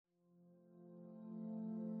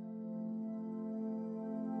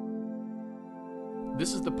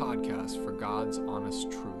This is the podcast for God's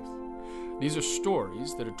honest truth. These are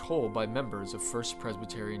stories that are told by members of First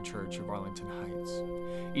Presbyterian Church of Arlington Heights.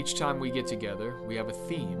 Each time we get together, we have a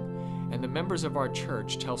theme, and the members of our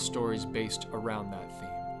church tell stories based around that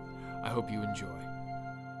theme. I hope you enjoy.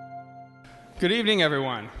 Good evening,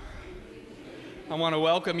 everyone. I want to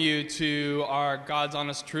welcome you to our God's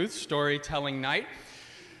Honest Truth storytelling night.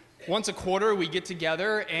 Once a quarter, we get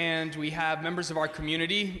together and we have members of our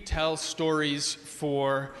community tell stories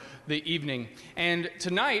for the evening. And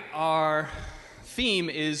tonight, our theme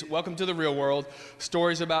is Welcome to the Real World,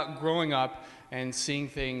 stories about growing up and seeing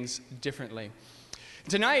things differently.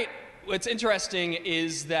 Tonight, what's interesting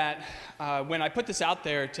is that when I put this out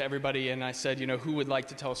there to everybody and I said, who would like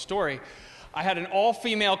to tell a story, I had an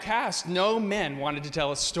all-female cast. No men wanted to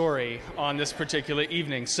tell a story on this particular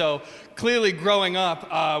evening. So clearly growing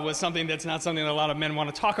up was something that's not something that a lot of men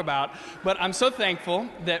want to talk about. But I'm so thankful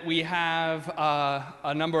that we have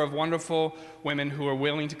a number of wonderful women who are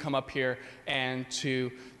willing to come up here and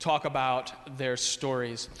to talk about their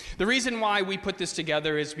stories. The reason why we put this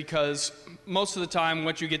together is because most of the time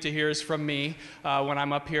what you get to hear is from me when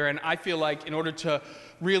I'm up here. And I feel like in order to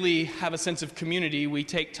really have a sense of community, we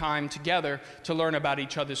take time together to learn about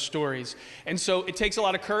each other's stories. And so it takes a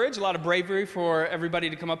lot of courage, a lot of bravery for everybody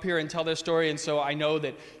to come up here and tell their story, and so I know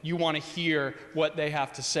that you want to hear what they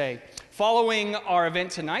have to say. Following our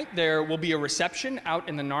event tonight, there will be a reception out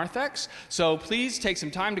in the narthex, so please take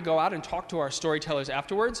some time to go out and talk to our storytellers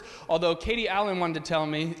afterwards. Although Katie Allen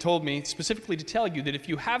told me specifically to tell you that if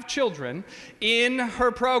you have children in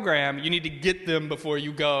her program, you need to get them before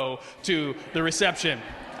you go to the reception.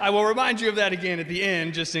 I will remind you of that again at the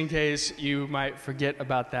end, just in case you might forget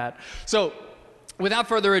about that. So, without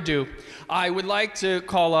further ado, I would like to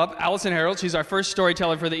call up Allison Harold. She's our first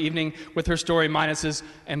storyteller for the evening with her story, Minuses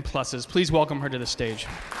and Pluses. Please welcome her to the stage.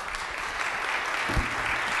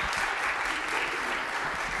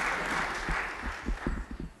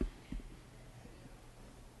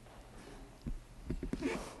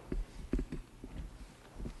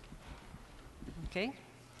 Okay.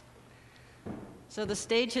 So the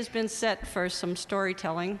stage has been set for some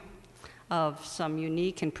storytelling of some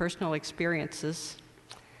unique and personal experiences.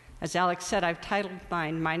 As Alex said, I've titled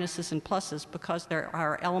mine Minuses and Pluses because there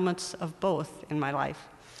are elements of both in my life.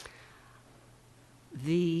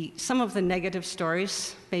 Some of the negative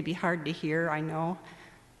stories may be hard to hear, I know,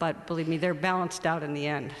 but believe me, they're balanced out in the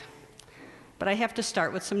end. But I have to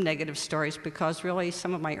start with some negative stories because really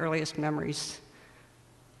some of my earliest memories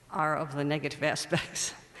are of the negative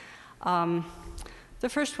aspects. The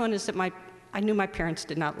first one is that I knew my parents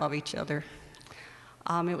did not love each other.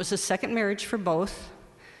 It was a second marriage for both.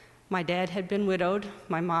 My dad had been widowed,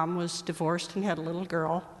 my mom was divorced and had a little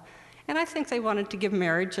girl, and I think they wanted to give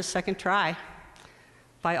marriage a second try.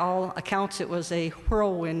 By all accounts, it was a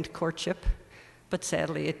whirlwind courtship, but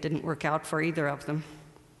sadly it didn't work out for either of them.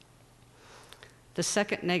 The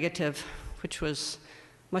second negative, which was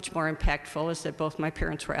much more impactful, is that both my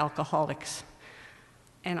parents were alcoholics.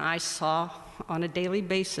 And I saw on a daily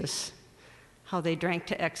basis how they drank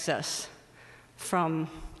to excess from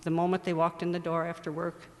the moment they walked in the door after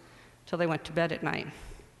work till they went to bed at night.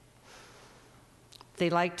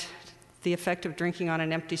 They liked the effect of drinking on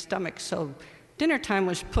an empty stomach, so dinner time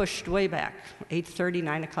was pushed way back, 8:30,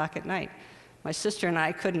 9 o'clock at night. My sister and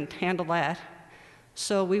I couldn't handle that,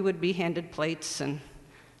 so we would be handed plates and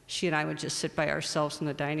she and I would just sit by ourselves in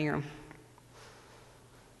the dining room.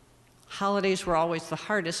 Holidays were always the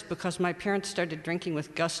hardest because my parents started drinking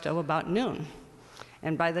with gusto about noon.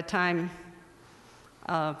 And by the time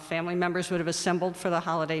family members would have assembled for the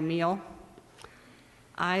holiday meal,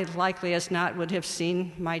 I, likely as not, would have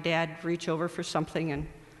seen my dad reach over for something and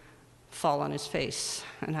fall on his face.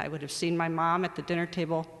 And I would have seen my mom at the dinner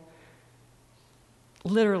table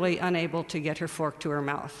literally unable to get her fork to her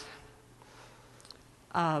mouth.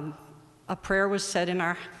 A prayer was said in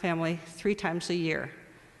our family 3 times a year: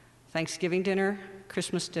 Thanksgiving dinner,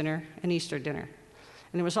 Christmas dinner, and Easter dinner.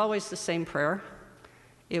 And it was always the same prayer.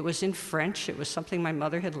 It was in French. It was something my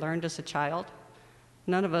mother had learned as a child.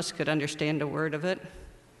 None of us could understand a word of it.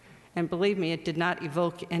 And believe me, it did not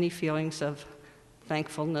evoke any feelings of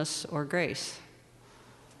thankfulness or grace.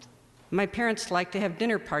 My parents liked to have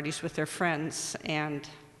dinner parties with their friends, and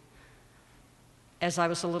as I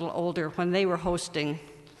was a little older, when they were hosting,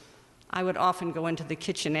 I would often go into the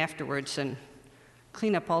kitchen afterwards and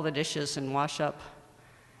clean up all the dishes and wash up.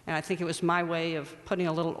 And I think it was my way of putting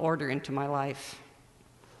a little order into my life.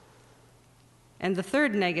 And the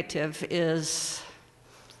third negative is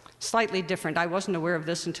slightly different. I wasn't aware of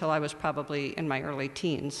this until I was probably in my early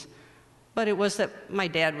teens. But it was that my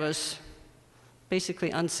dad was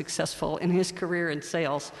basically unsuccessful in his career in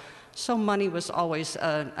sales. So money was always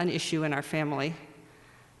an issue in our family.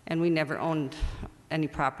 And we never owned any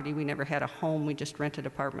property. We never had a home. We just rented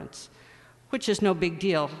apartments, which is no big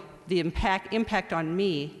deal. The impact on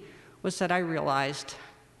me was that I realized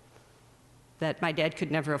that my dad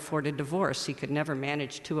could never afford a divorce. He could never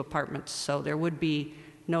manage 2 apartments, so there would be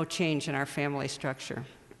no change in our family structure.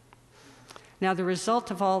 Now, the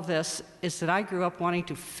result of all this is that I grew up wanting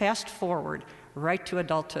to fast forward right to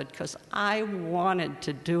adulthood because I wanted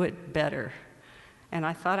to do it better. And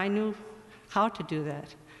I thought I knew how to do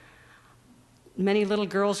that. Many little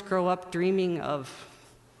girls grow up dreaming of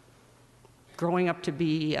growing up to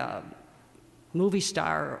be a movie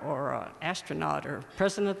star or an astronaut or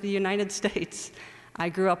president of the United States. I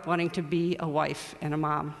grew up wanting to be a wife and a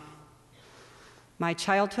mom. My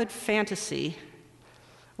childhood fantasy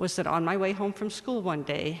was that on my way home from school one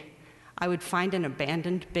day, I would find an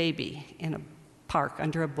abandoned baby in a park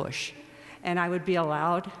under a bush, and I would be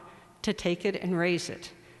allowed to take it and raise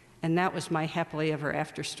it. And that was my happily ever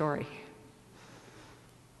after story.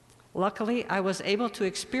 Luckily, I was able to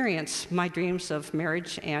experience my dreams of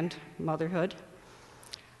marriage and motherhood.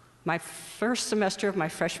 My first semester of my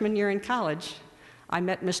freshman year in college, I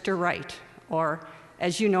met Mr. Wright, or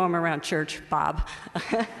as you know him around church, Bob.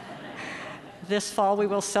 This fall, we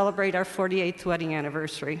will celebrate our 48th wedding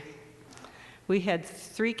anniversary. We had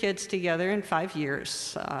 3 kids together in 5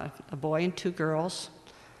 years, a boy and 2 girls,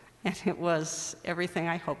 and it was everything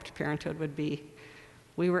I hoped parenthood would be.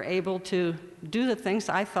 We were able to do the things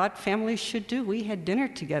I thought families should do. We had dinner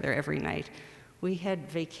together every night. We had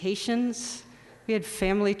vacations. We had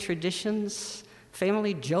family traditions,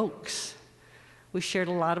 family jokes. We shared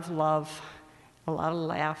a lot of love, a lot of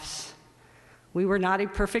laughs. We were not a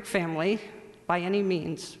perfect family by any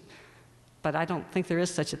means, but I don't think there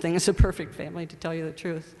is such a thing as a perfect family, to tell you the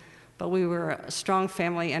truth. But we were a strong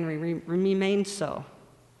family, and we remained so.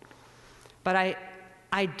 But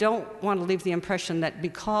I don't want to leave the impression that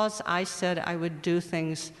because I said I would do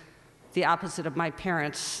things the opposite of my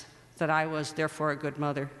parents, that I was therefore a good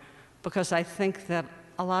mother. Because I think that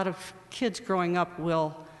a lot of kids growing up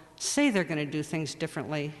will say they're going to do things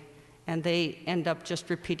differently, and they end up just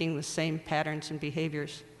repeating the same patterns and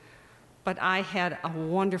behaviors. But I had a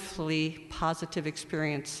wonderfully positive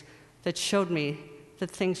experience that showed me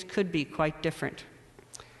that things could be quite different.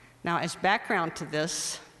 Now, as background to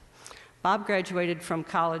this, Bob graduated from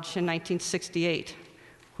college in 1968,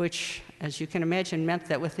 which, as you can imagine, meant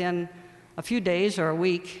that within a few days or a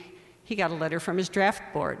week, he got a letter from his draft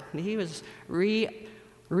board. He was reclassified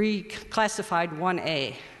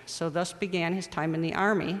 1A, so thus began his time in the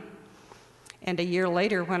Army. And a year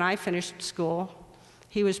later, when I finished school,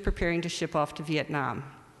 he was preparing to ship off to Vietnam.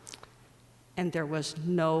 And there was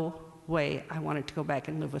no way I wanted to go back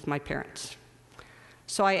and live with my parents.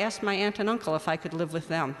 So I asked my aunt and uncle if I could live with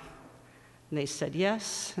them. And they said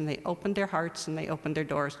yes, and they opened their hearts and they opened their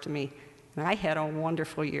doors to me. And I had a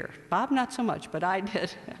wonderful year. Bob, not so much, but I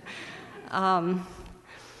did. My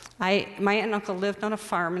aunt and uncle lived on a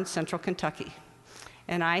farm in central Kentucky,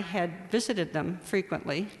 and I had visited them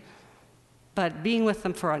frequently, but being with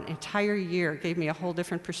them for an entire year gave me a whole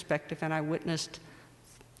different perspective, and I witnessed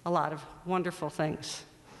a lot of wonderful things.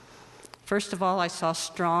 First of all, I saw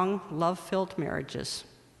strong, love-filled marriages.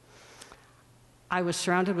 I was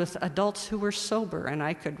surrounded with adults who were sober and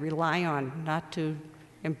I could rely on not to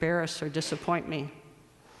embarrass or disappoint me.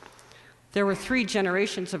 There were 3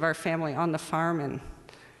 generations of our family on the farm, and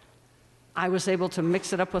I was able to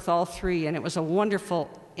mix it up with all 3, and it was a wonderful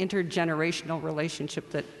intergenerational relationship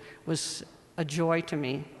that was a joy to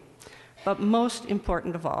me. But most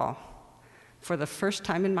important of all, for the first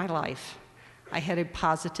time in my life, I had a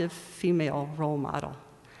positive female role model.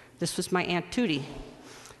 This was my Aunt Tootie.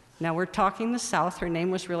 Now, we're talking the South. Her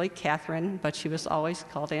name was really Catherine, but she was always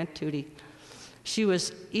called Aunt Tootie. She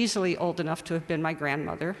was easily old enough to have been my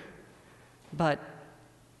grandmother, but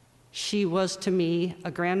she was to me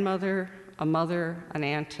a grandmother, a mother, an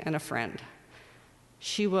aunt, and a friend.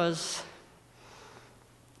 She was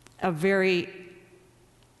a very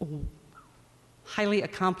highly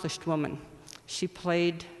accomplished woman. She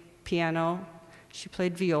played piano, she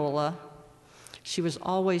played viola, she was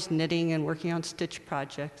always knitting and working on stitch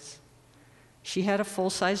projects. She had a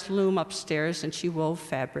full-sized loom upstairs and she wove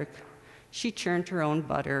fabric. She churned her own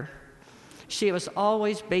butter. She was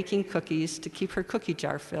always baking cookies to keep her cookie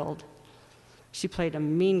jar filled. She played a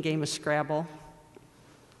mean game of Scrabble.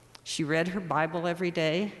 She read her Bible every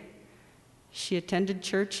day. She attended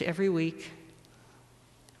church every week.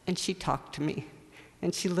 And she talked to me.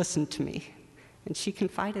 And she listened to me. And she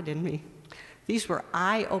confided in me. These were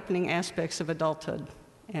eye-opening aspects of adulthood.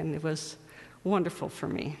 And it was wonderful for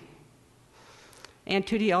me. Aunt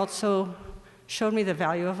Tootie also showed me the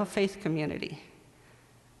value of a faith community.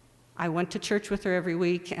 I went to church with her every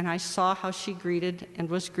week, and I saw how she greeted and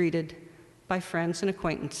was greeted by friends and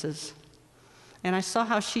acquaintances. And I saw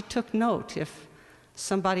how she took note if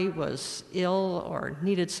somebody was ill or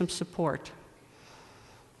needed some support.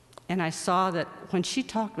 And I saw that when she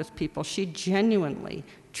talked with people, she genuinely,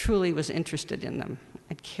 truly was interested in them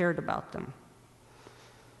and cared about them.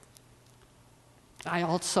 I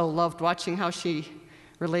also loved watching how she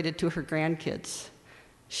related to her grandkids.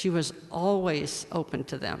 She was always open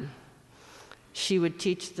to them. She would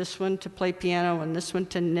teach this one to play piano and this one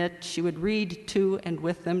to knit. She would read to and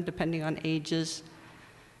with them, depending on ages.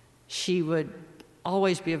 She would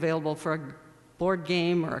always be available for a board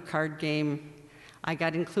game or a card game. I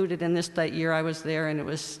got included in this that year I was there, and it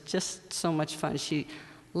was just so much fun. She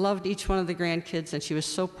loved each one of the grandkids, and she was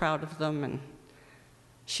so proud of them, and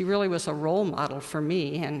she really was a role model for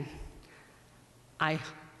me, and I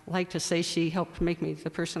like to say she helped make me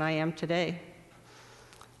the person I am today.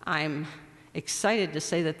 I'm excited to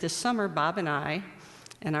say that this summer, Bob and I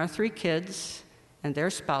and our 3 kids and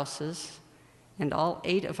their spouses and all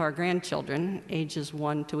 8 of our grandchildren, ages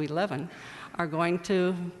 1 to 11, are going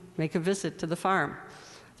to make a visit to the farm.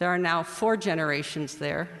 There are now 4 generations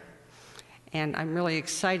there, and I'm really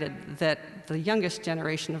excited that the youngest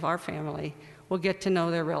generation of our family will get to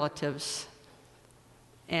know their relatives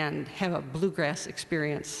and have a bluegrass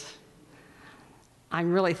experience.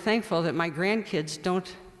 I'm really thankful that my grandkids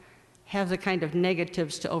don't have the kind of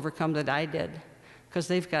negatives to overcome that I did, because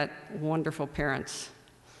they've got wonderful parents.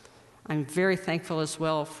 I'm very thankful as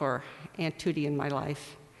well for Aunt Tootie in my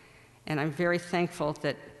life, and I'm very thankful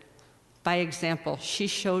that by example, she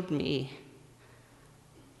showed me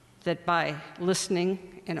that by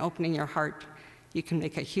listening and opening your heart, you can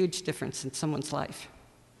make a huge difference in someone's life.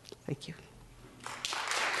 Thank you.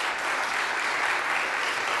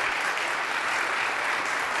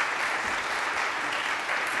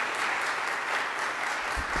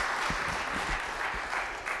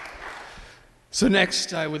 So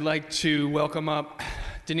next, I would like to welcome up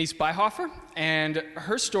Denise Byhofer, and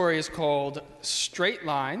her story is called Straight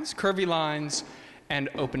Lines, Curvy Lines, and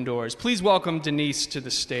Open Doors. Please welcome Denise to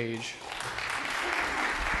the stage.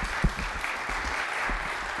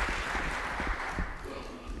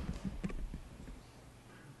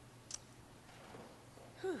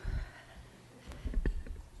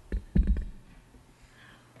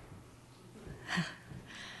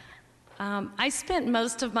 I spent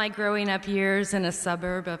most of my growing up years in a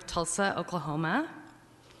suburb of Tulsa, Oklahoma.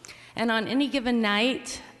 And on any given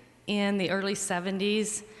night in the early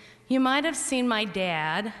 70s, you might have seen my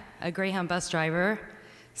dad, a Greyhound bus driver,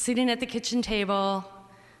 sitting at the kitchen table,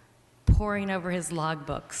 poring over his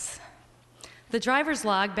logbooks. The driver's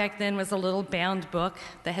log back then was a little bound book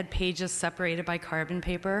that had pages separated by carbon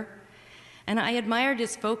paper. And I admired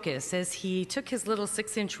his focus as he took his little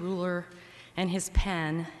 6-inch ruler and his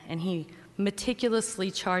pen, and he meticulously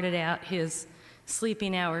charted out his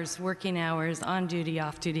sleeping hours, working hours, on-duty,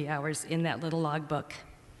 off-duty hours in that little logbook.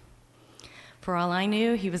 For all I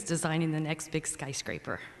knew, he was designing the next big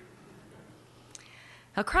skyscraper.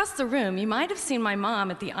 Across the room, you might have seen my mom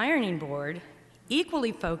at the ironing board,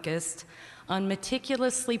 equally focused on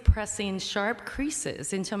meticulously pressing sharp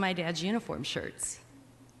creases into my dad's uniform shirts.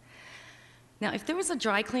 Now, if there was a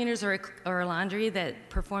dry cleaners or a laundry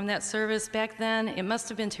that performed that service back then, it must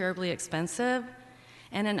have been terribly expensive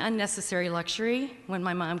and an unnecessary luxury when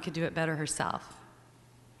my mom could do it better herself.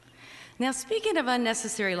 Now, speaking of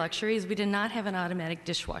unnecessary luxuries, we did not have an automatic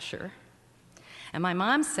dishwasher. And my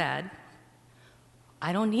mom said,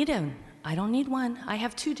 I don't need him. I don't need one. I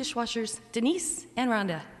have 2 dishwashers, Denise and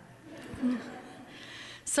Rhonda.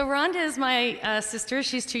 So Rhonda is my sister.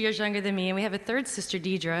 She's 2 years younger than me, and we have a 3rd sister,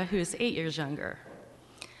 Deidre, who is 8 years younger.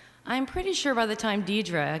 I'm pretty sure by the time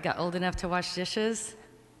Deidre got old enough to wash dishes,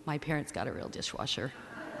 my parents got a real dishwasher.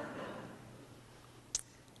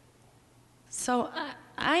 So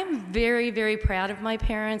I'm very, very proud of my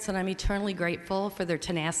parents, and I'm eternally grateful for their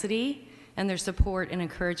tenacity and their support and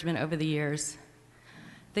encouragement over the years.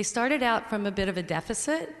 They started out from a bit of a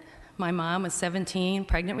deficit. My mom was 17,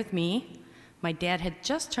 pregnant with me. My dad had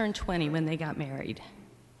just turned 20 when they got married.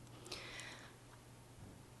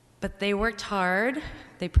 But they worked hard,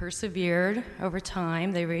 they persevered over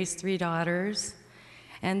time, they raised 3 daughters,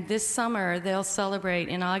 and this summer they'll celebrate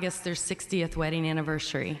in August their 60th wedding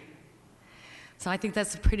anniversary. So I think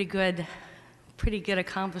that's a pretty good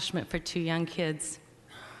accomplishment for 2 young kids.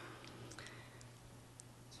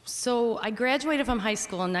 So I graduated from high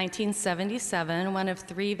school in 1977, one of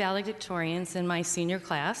 3 valedictorians in my senior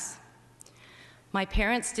class. My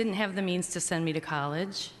parents didn't have the means to send me to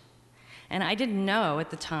college, and I didn't know at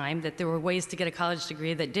the time that there were ways to get a college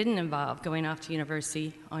degree that didn't involve going off to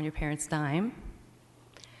university on your parents' dime.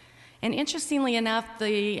 And interestingly enough,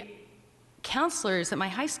 the counselors at my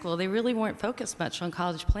high school, they really weren't focused much on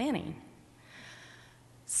college planning.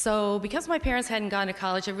 So because my parents hadn't gone to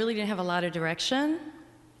college, I really didn't have a lot of direction.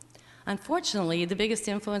 Unfortunately, the biggest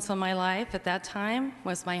influence on my life at that time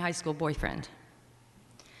was my high school boyfriend.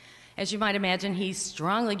 As you might imagine, he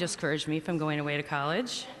strongly discouraged me from going away to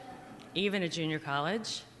college, even a junior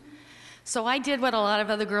college. So I did what a lot of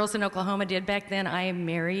other girls in Oklahoma did back then. I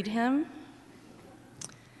married him.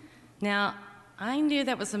 Now, I knew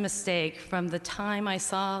that was a mistake from the time I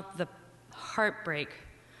saw the heartbreak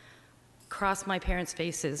cross my parents'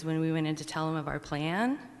 faces when we went in to tell them of our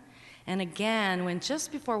plan. And again, when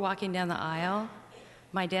just before walking down the aisle,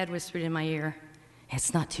 my dad whispered in my ear,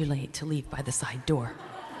 "It's not too late to leave by the side door."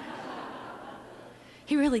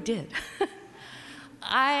 He really did.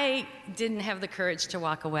 I didn't have the courage to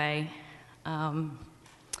walk away.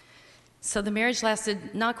 So the marriage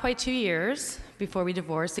lasted not quite 2 years before we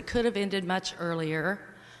divorced. It could have ended much earlier,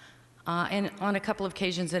 and on a couple of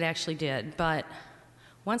occasions it actually did. But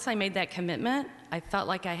once I made that commitment, I felt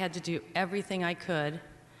like I had to do everything I could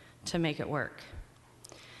to make it work.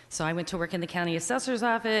 So I went to work in the county assessor's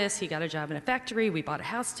office. He got a job in a factory. We bought a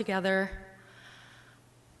house together.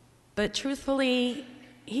 But truthfully,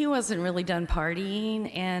 he wasn't really done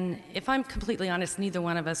partying, and if I'm completely honest, neither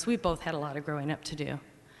one of us, we both had a lot of growing up to do.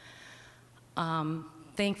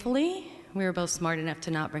 Thankfully, we were both smart enough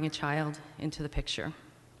to not bring a child into the picture.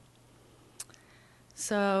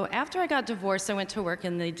 So after I got divorced, I went to work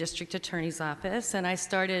in the district attorney's office, and I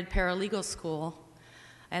started paralegal school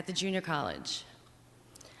at the junior college.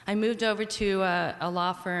 I moved over to a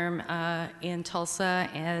law firm in Tulsa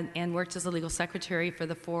and worked as a legal secretary for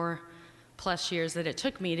the 4+ years that it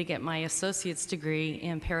took me to get my associate's degree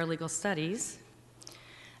in paralegal studies.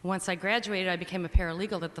 Once I graduated, I became a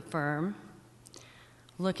paralegal at the firm,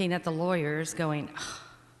 looking at the lawyers going, "Oh,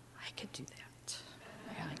 I could do that.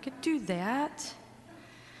 Yeah, I could do that."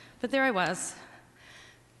 But there I was.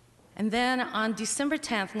 And then on December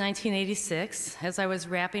 10th, 1986, as I was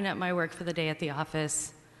wrapping up my work for the day at the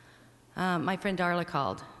office, my friend Darla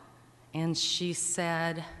called, and she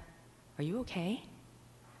said, "Are you okay?"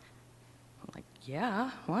 I'm like,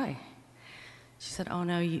 "Yeah, why?" She said, "Oh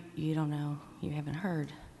no, you don't know, you haven't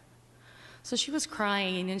heard." So she was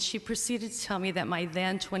crying, and she proceeded to tell me that my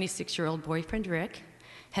then 26-year-old boyfriend, Rick,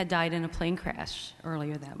 had died in a plane crash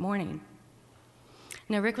earlier that morning.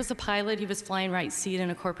 Now, Rick was a pilot. He was flying right seat in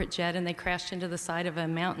a corporate jet, and they crashed into the side of a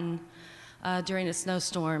mountain during a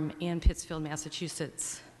snowstorm in Pittsfield,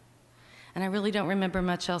 Massachusetts. And I really don't remember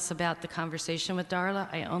much else about the conversation with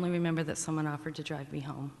Darla. I only remember that someone offered to drive me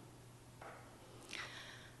home.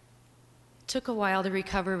 It took a while to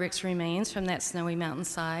recover Rick's remains from that snowy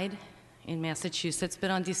mountainside in Massachusetts,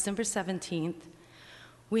 but on December 17th,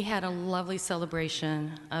 we had a lovely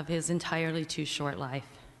celebration of his entirely too short life.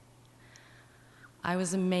 I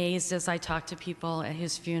was amazed as I talked to people at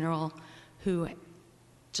his funeral who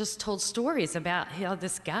just told stories about how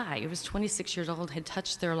this guy, who was 26 years old, had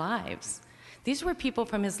touched their lives. These were people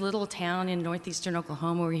from his little town in northeastern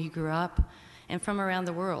Oklahoma where he grew up, and from around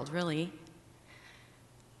the world, really.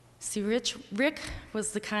 See, Rick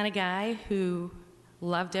was the kind of guy who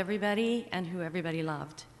loved everybody and who everybody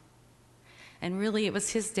loved. And really, it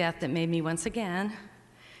was his death that made me once again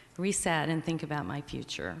reset and think about my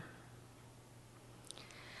future.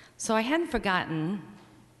 So I hadn't forgotten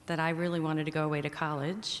that I really wanted to go away to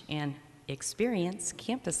college and experience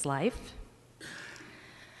campus life.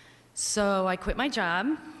 So I quit my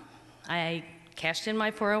job. I cashed in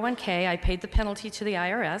my 401k. I paid the penalty to the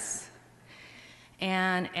IRS.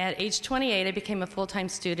 And at age 28, I became a full-time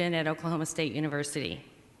student at Oklahoma State University.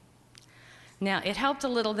 Now, it helped a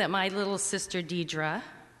little that my little sister, Deidre,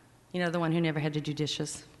 you know, the one who never had to do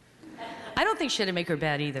dishes, I don't think she had to make her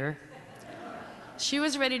bed either. She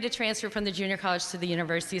was ready to transfer from the junior college to the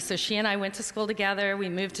university, so she and I went to school together. We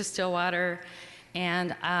moved to Stillwater,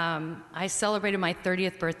 and I celebrated my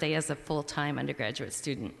 30th birthday as a full-time undergraduate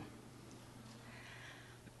student.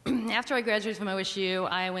 After I graduated from OSU,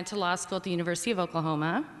 I went to law school at the University of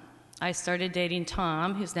Oklahoma. I started dating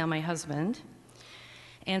Tom, who's now my husband.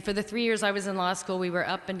 And for the 3 years I was in law school, we were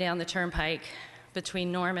up and down the turnpike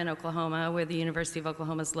between Norman, Oklahoma, where the University of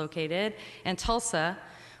Oklahoma is located, and Tulsa,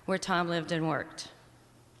 where Tom lived and worked.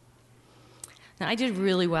 Now, I did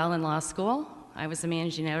really well in law school. I was the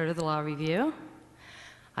managing editor of the Law Review.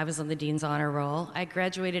 I was on the Dean's Honor Roll. I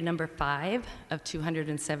graduated number 5 of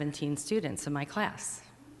 217 students in my class.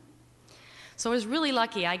 So I was really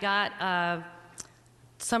lucky. I got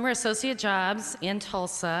summer associate jobs in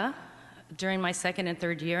Tulsa during my second and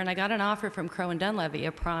third year, and I got an offer from Crow & Dunlevy,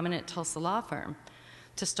 a prominent Tulsa law firm,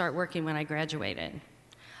 to start working when I graduated.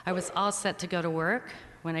 I was all set to go to work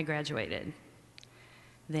when I graduated.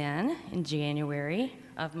 Then, in January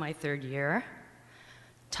of my third year,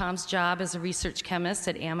 Tom's job as a research chemist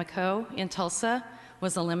at Amoco in Tulsa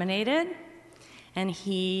was eliminated, and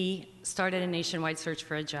he started a nationwide search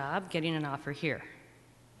for a job, getting an offer here.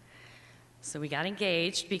 So we got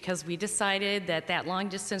engaged because we decided that that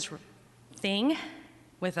long-distance thing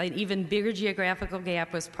with an even bigger geographical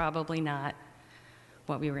gap was probably not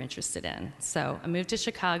what we were interested in. So I moved to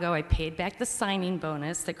Chicago. I paid back the signing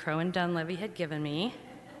bonus that Crow & Dunlevy had given me,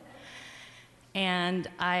 and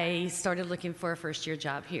I started looking for a first-year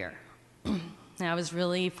job here. Now, I was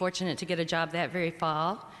really fortunate to get a job that very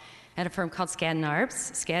fall at a firm called Skadden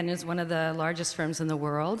Arps. Skadden is one of the largest firms in the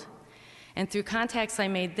world. And through contacts I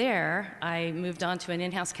made there, I moved on to an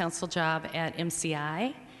in-house counsel job at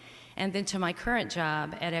MCI, and then to my current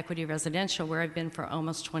job at Equity Residential, where I've been for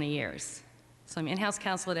almost 20 years. So I'm in-house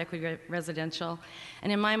counsel at Equity Residential, and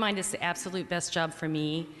in my mind, it's the absolute best job for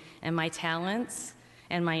me and my talents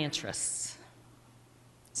and my interests.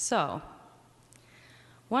 So,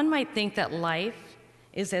 one might think that life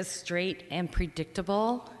is as straight and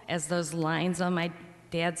predictable as those lines on my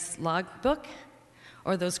dad's logbook,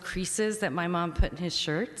 or those creases that my mom put in his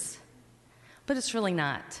shirts. But it's really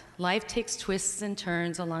not. Life takes twists and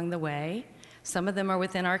turns along the way. Some of them are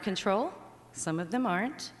within our control, some of them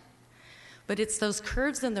aren't. But it's those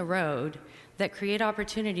curves in the road that create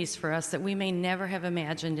opportunities for us that we may never have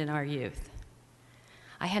imagined in our youth.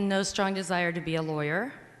 I had no strong desire to be a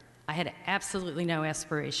lawyer. I had absolutely no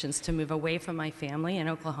aspirations to move away from my family in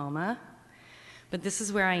Oklahoma. But this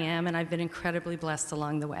is where I am, and I've been incredibly blessed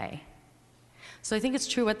along the way. So I think it's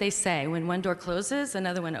true what they say, when one door closes,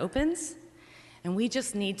 another one opens, and we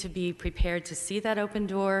just need to be prepared to see that open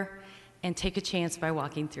door and take a chance by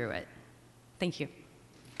walking through it. Thank you.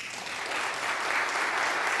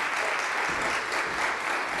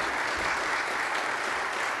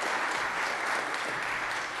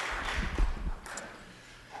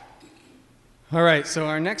 All right, so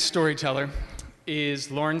our next storyteller is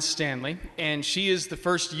Lauren Stanley, and she is the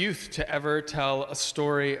first youth to ever tell a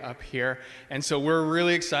story up here. And so we're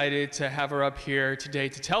really excited to have her up here today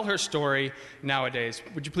to tell her story nowadays.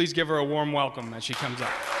 Would you please give her a warm welcome as she comes up?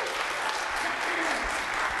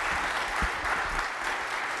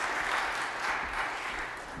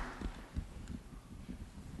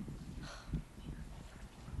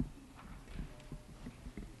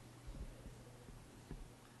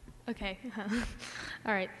 Okay.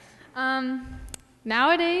 All right.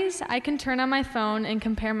 Nowadays, I can turn on my phone and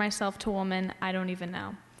compare myself to women I don't even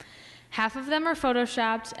know. Half of them are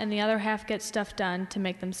photoshopped, and the other half get stuff done to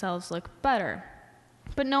make themselves look better.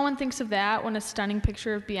 But no one thinks of that when a stunning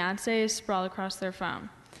picture of Beyonce is sprawled across their phone.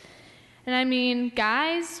 And I mean,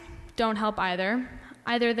 guys don't help either.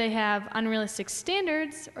 Either they have unrealistic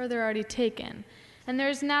standards, or they're already taken. And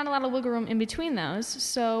there's not a lot of wiggle room in between those,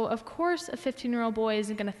 so of course a 15-year-old boy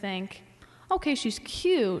isn't going to think, okay, she's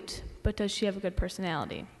cute, but does she have a good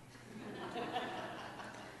personality?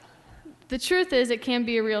 The truth is, it can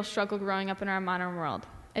be a real struggle growing up in our modern world.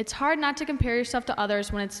 It's hard not to compare yourself to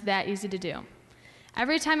others when it's that easy to do.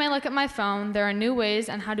 Every time I look at my phone, there are new ways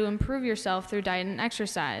on how to improve yourself through diet and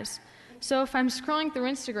exercise. So if I'm scrolling through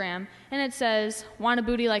Instagram and it says, want a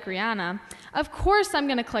booty like Rihanna, of course I'm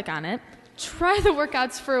going to click on it, try the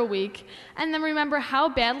workouts for a week, and then remember how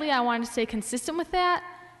badly I want to stay consistent with that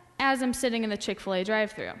as I'm sitting in the Chick-fil-A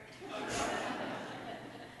drive-thru.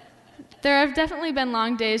 There have definitely been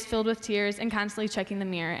long days filled with tears and constantly checking the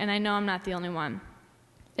mirror, and I know I'm not the only one.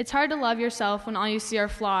 It's hard to love yourself when all you see are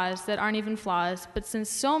flaws that aren't even flaws, but since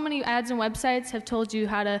so many ads and websites have told you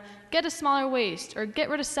how to get a smaller waist or get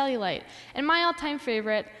rid of cellulite, and my all-time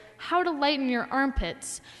favorite, how to lighten your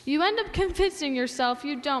armpits, you end up convincing yourself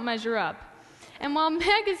you don't measure up. And while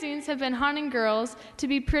magazines have been haunting girls to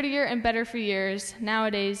be prettier and better for years,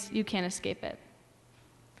 nowadays you can't escape it.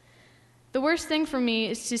 The worst thing for me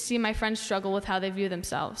is to see my friends struggle with how they view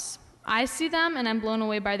themselves. I see them and I'm blown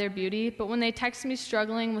away by their beauty, but when they text me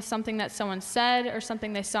struggling with something that someone said or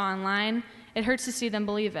something they saw online, it hurts to see them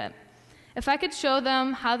believe it. If I could show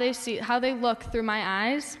them how they look through my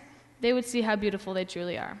eyes, they would see how beautiful they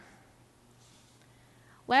truly are.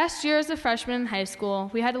 Last year as a freshman in high school,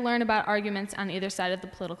 we had to learn about arguments on either side of the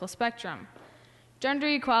political spectrum. Gender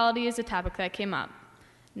equality is a topic that came up.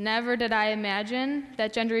 Never did I imagine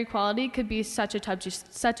that gender equality could be such a touchy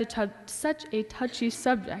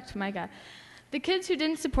subject. My God. The kids who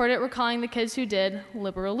didn't support it were calling the kids who did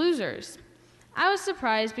liberal losers. I was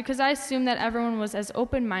surprised because I assumed that everyone was as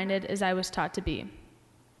open-minded as I was taught to be.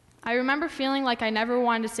 I remember feeling like I never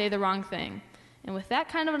wanted to say the wrong thing. And with that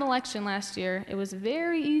kind of an election last year, it was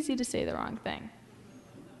very easy to say the wrong thing.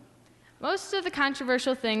 Most of the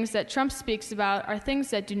controversial things that Trump speaks about are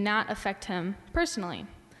things that do not affect him personally.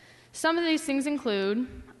 Some of these things include,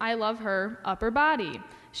 I love her upper body.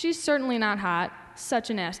 She's certainly not hot, such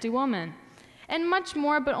a nasty woman. And much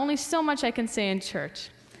more, but only so much I can say in church.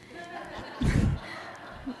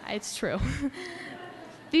 It's true.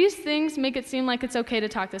 These things make it seem like it's okay to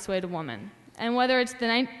talk this way to women. And whether it's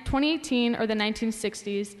the 2018 or the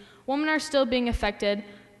 1960s, women are still being affected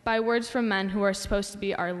by words from men who are supposed to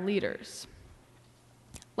be our leaders.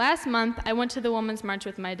 Last month, I went to the Women's March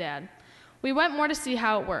with my dad. We went more to see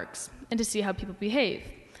how it works and to see how people behave.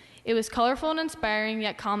 It was colorful and inspiring,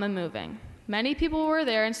 yet calm and moving. Many people were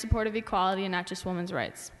there in support of equality and not just women's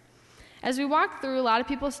rights. As we walked through, a lot of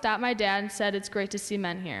people stopped my dad and said, "It's great to see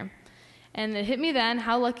men here." And it hit me then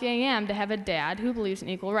how lucky I am to have a dad who believes in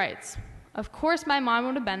equal rights. Of course, my mom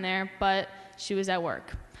would have been there, but she was at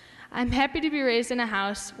work. I'm happy to be raised in a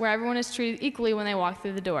house where everyone is treated equally when they walk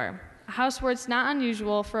through the door. A house where it's not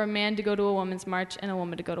unusual for a man to go to a women's march and a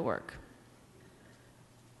woman to go to work.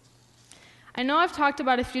 I know I've talked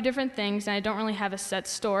about a few different things and I don't really have a set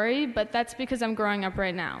story, but that's because I'm growing up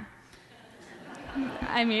right now.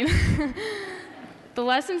 I mean, the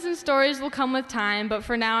lessons and stories will come with time, but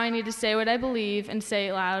for now I need to say what I believe and say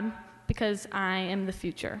it loud because I am the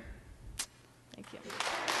future. Thank you.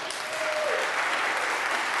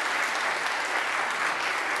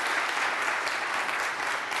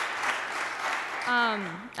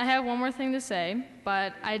 I have one more thing to say,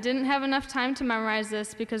 but I didn't have enough time to memorize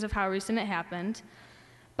this because of how recent it happened.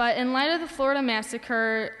 But in light of the Florida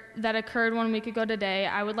massacre that occurred 1 week ago today,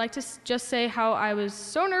 I would like to just say how I was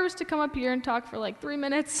so nervous to come up here and talk for like 3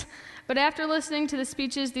 minutes. But after listening to the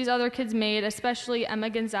speeches these other kids made, especially Emma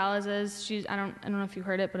Gonzalez's, I don't know if you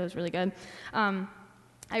heard it, but it was really good.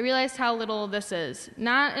 I realized how little this is.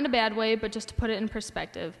 Not in a bad way, but just to put it in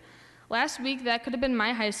perspective. Last week, that could have been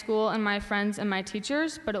my high school and my friends and my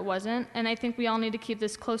teachers, but it wasn't, and I think we all need to keep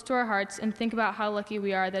this close to our hearts and think about how lucky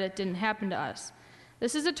we are that it didn't happen to us.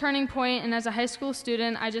 This is a turning point, and as a high school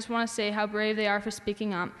student, I just want to say how brave they are for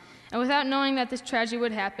speaking up. And without knowing that this tragedy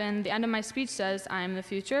would happen, the end of my speech says, "I am the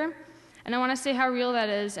future." And I want to say how real that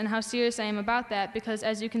is and how serious I am about that, because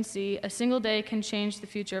as you can see, a single day can change the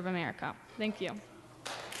future of America. Thank you.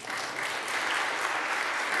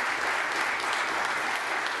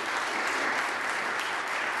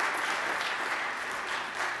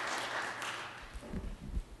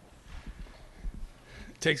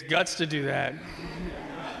 Takes guts to do that.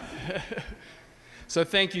 So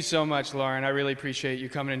thank you so much, Lauren. I really appreciate you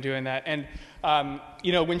coming and doing that. And,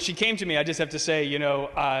 when she came to me, I just have to say,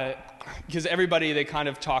 because everybody, they kind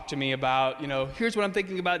of talked to me about, here's what I'm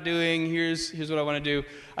thinking about doing, here's what I want to do.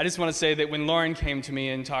 I just want to say that when Lauren came to me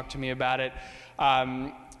and talked to me about it,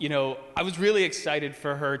 I was really excited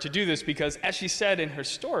for her to do this because, as she said in her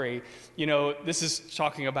story, this is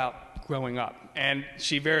talking about growing up. And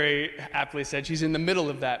she very aptly said she's in the middle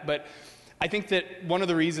of that. But I think that one of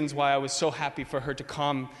the reasons why I was so happy for her to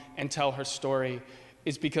come and tell her story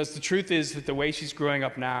is because the truth is that the way she's growing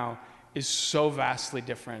up now is so vastly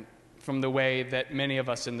different from the way that many of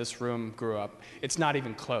us in this room grew up. It's not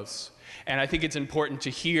even close. And I think it's important to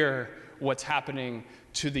hear what's happening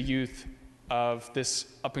to the youth of this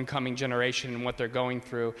up-and-coming generation and what they're going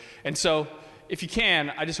through. And so, if you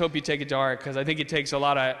can, I just hope you take it to heart, because I think it takes a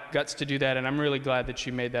lot of guts to do that, and I'm really glad that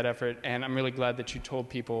you made that effort, and I'm really glad that you told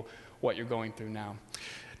people what you're going through now.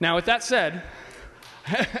 Now, with that said,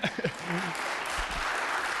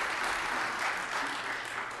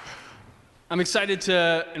 I'm excited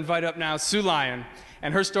to invite up now Sue Lyon,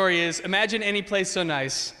 and her story is, imagine any place so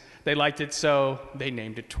nice, they liked it so they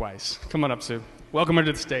named it twice. Come on up, Sue. Welcome her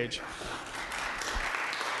to the stage.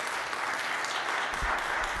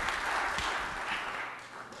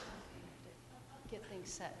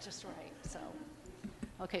 Set just right, so.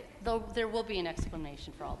 Okay, though there will be an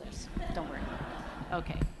explanation for all this, don't worry.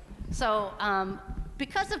 Okay, so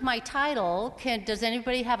because of my title, does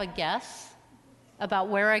anybody have a guess about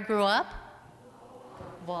where I grew up?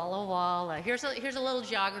 Walla Walla. Here's a little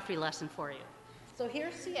geography lesson for you. So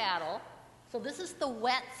here's Seattle. So this is the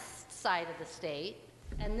wet side of the state,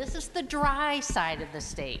 and this is the dry side of the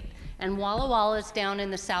state. And Walla Walla is down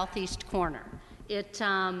in the southeast corner.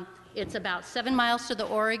 It's about 7 miles to the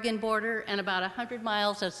Oregon border and about 100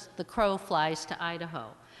 miles as the crow flies to Idaho.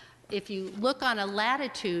 If you look on a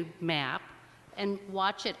latitude map, and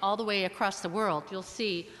watch it all the way across the world, you'll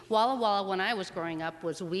see Walla Walla when I was growing up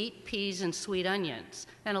was wheat, peas, and sweet onions,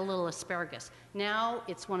 and a little asparagus. Now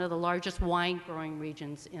it's one of the largest wine growing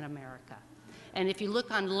regions in America. And if you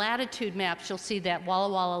look on latitude maps, you'll see that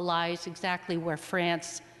Walla Walla lies exactly where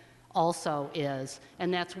France also is,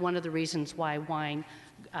 and that's one of the reasons why wine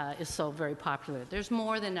is so very popular. There's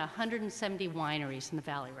more than 170 wineries in the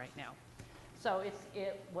valley right now. So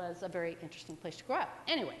it was a very interesting place to grow up.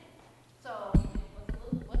 Anyway, so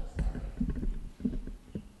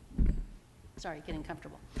sorry, getting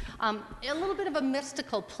comfortable. A little bit of a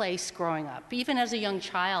mystical place growing up. Even as a young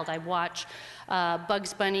child, I watched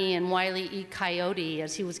Bugs Bunny and Wile E. Coyote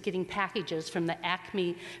as he was getting packages from the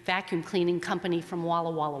Acme vacuum cleaning company from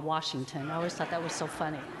Walla Walla, Washington. I always thought that was so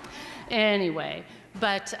funny. Anyway,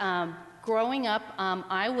 but growing up,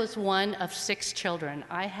 I was one of 6 children.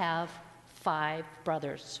 I have 5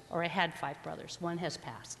 brothers, or I had 5 brothers. One has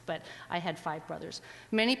passed, but I had 5 brothers.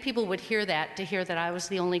 Many people would hear that, to hear that I was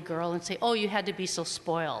the only girl, and say, oh, you had to be so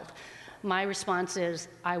spoiled. My response is,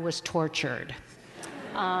 I was tortured.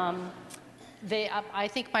 I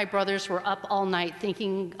think my brothers were up all night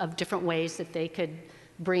thinking of different ways that they could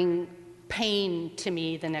bring pain to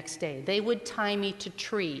me the next day. They would tie me to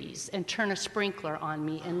trees and turn a sprinkler on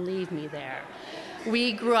me and leave me there.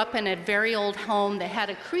 We grew up in a very old home that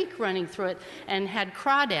had a creek running through it and had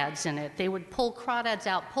crawdads in it. They would pull crawdads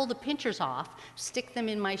out, pull the pinchers off, stick them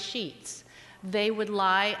in my sheets. They would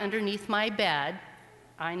lie underneath my bed,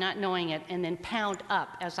 I not knowing it, and then pound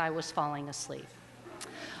up as I was falling asleep.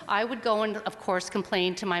 I would go and, of course,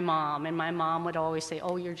 complain to my mom, and my mom would always say,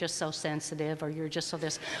 oh, you're just so sensitive, or you're just so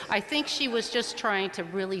this. I think she was just trying to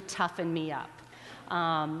really toughen me up.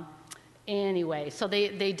 Anyway, so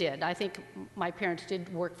they did. I think my parents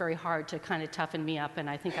did work very hard to kind of toughen me up, and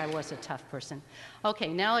I think I was a tough person. Okay,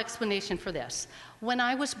 now explanation for this. When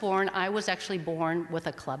I was born, I was actually born with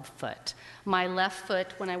a club foot. My left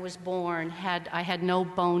foot, when I was born, I had no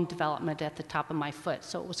bone development at the top of my foot,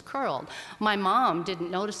 so it was curled. My mom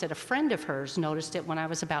didn't notice it. A friend of hers noticed it when I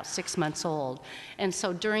was about 6 months old. And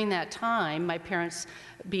so during that time, my parents,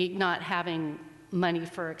 not having money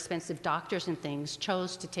for expensive doctors and things,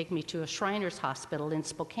 chose to take me to a Shriners Hospital in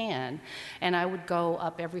Spokane, and I would go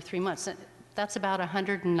up every 3 months. That's about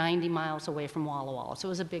 190 miles away from Walla Walla, so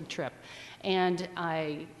it was a big trip. And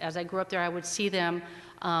as I grew up there, I would see them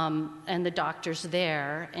and the doctors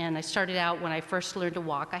there, and I started out, when I first learned to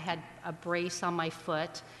walk, I had a brace on my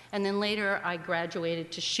foot, and then later I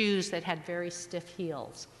graduated to shoes that had very stiff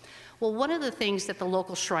heels. Well, one of the things that the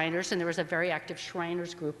local Shriners, and there was a very active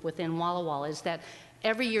Shriners group within Walla Walla, is that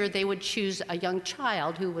every year they would choose a young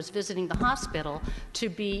child who was visiting the hospital to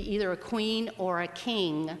be either a queen or a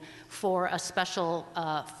king for a special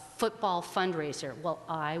football fundraiser. Well,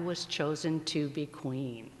 I was chosen to be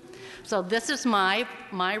queen. So this is my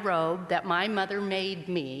robe that my mother made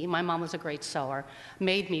me. My mom was a great sewer,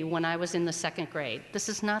 made me when I was in the 2nd grade. This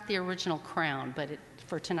is not the original crown, but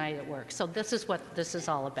for tonight it works. So this is what this is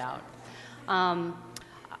all about.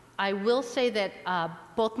 I will say that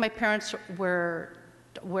both my parents were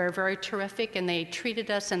very terrific, and they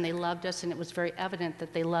treated us and they loved us, and it was very evident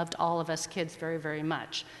that they loved all of us kids very, very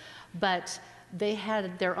much. But they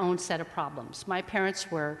had their own set of problems. My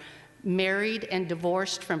parents were married and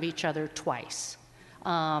divorced from each other twice.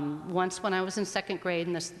 Once when I was in 2nd grade,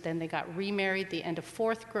 and then they got remarried the end of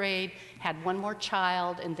 4th grade, had one more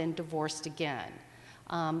child, and then divorced again.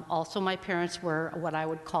 Also, my parents were what I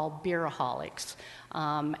would call beeraholics.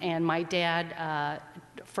 And my dad,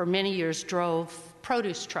 for many years, drove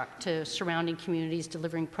produce truck to surrounding communities,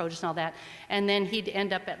 delivering produce and all that. And then he'd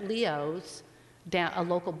end up at Leo's, a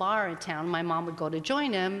local bar in town. My mom would go to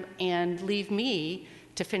join him and leave me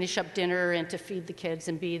to finish up dinner and to feed the kids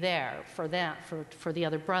and be there for the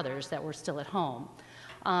other brothers that were still at home.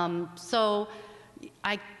 So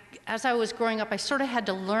as I was growing up, I sort of had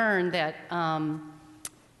to learn that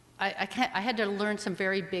I had to learn some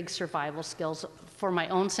very big survival skills for my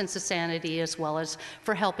own sense of sanity, as well as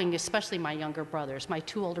for helping especially my younger brothers. My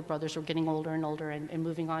 2 older brothers were getting older and older and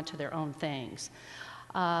moving on to their own things.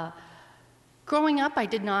 Growing up, I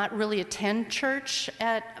did not really attend church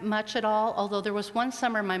much at all, although there was one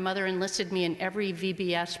summer my mother enlisted me in every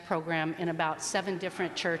VBS program in about 7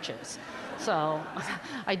 different churches. So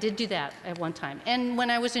I did do that at one time. And when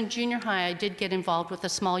I was in junior high, I did get involved with a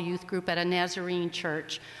small youth group at a Nazarene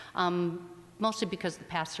church, mostly because the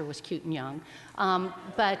pastor was cute and young.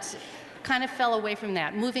 But kind of fell away from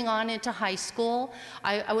that. Moving on into high school,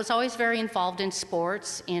 I was always very involved in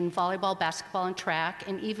sports, in volleyball, basketball, and track.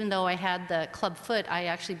 And even though I had the club foot, I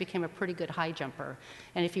actually became a pretty good high jumper.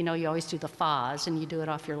 And if you know, you always do the Faz, and you do it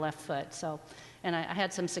off your left foot. And I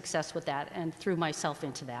had some success with that and threw myself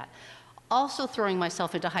into that. Also throwing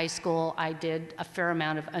myself into high school, I did a fair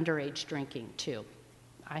amount of underage drinking, too.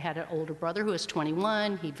 I had an older brother who was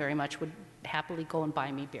 21. He very much would happily go and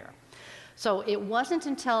buy me beer. So it wasn't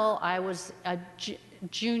until I was a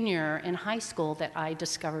junior in high school that I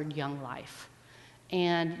discovered Young Life.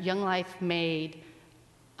 And Young Life made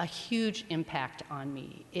a huge impact on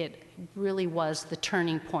me. It really was the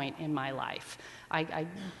turning point in my life. I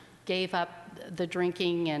gave up the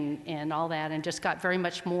drinking and all that and just got very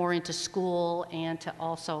much more into school and to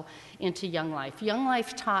also into Young Life. Young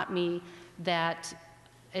Life taught me that,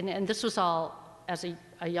 and this was all as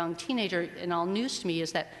a young teenager and all news to me,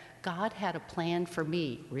 is that God had a plan for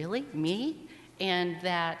me. Really? Me? And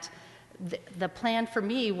that the plan for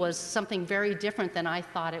me was something very different than I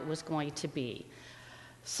thought it was going to be.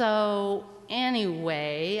 So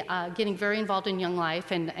anyway, getting very involved in Young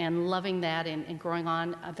Life and loving that and growing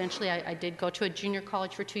on. Eventually, I did go to a junior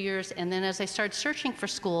college for 2 years, and then as I started searching for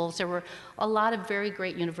schools, there were a lot of very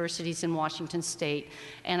great universities in Washington State,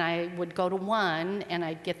 and I would go to one, and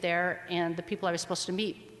I'd get there, and the people I was supposed to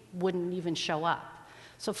meet wouldn't even show up.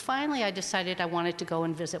 So finally, I decided I wanted to go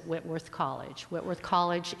and visit Whitworth College. Whitworth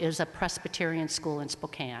College is a Presbyterian school in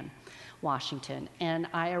Spokane, Washington. And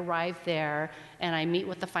I arrived there, and I meet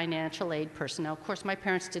with the financial aid person. Now, of course, my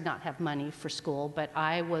parents did not have money for school, but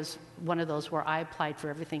I was one of those where I applied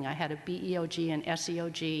for everything. I had a BEOG and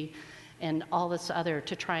SEOG and all this other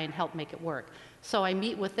to try and help make it work. So I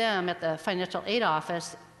meet with them at the financial aid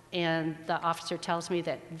office, and the officer tells me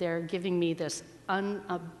that they're giving me this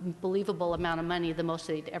unbelievable amount of money, the most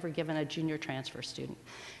they'd ever given a junior transfer student.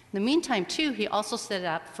 In the meantime, too, he also set it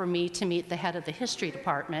up for me to meet the head of the history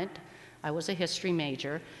department. I was a history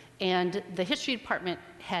major, and the history department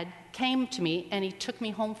head came to me, and he took me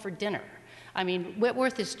home for dinner. I mean,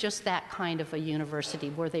 Whitworth is just that kind of a university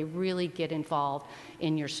where they really get involved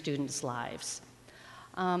in your students' lives.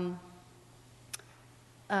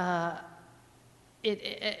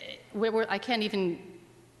 Whitworth, I can't even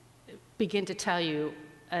begin to tell you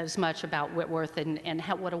as much about Whitworth and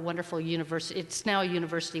what a wonderful university. It's now a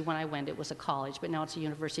university. When I went, it was a college, but now it's a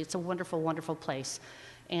university. It's a wonderful, wonderful place.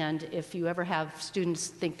 And if you ever have students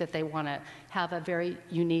think that they want to have a very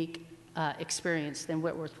unique experience, then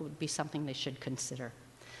Whitworth would be something they should consider.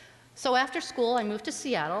 So after school, I moved to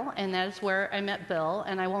Seattle, and that is where I met Bill.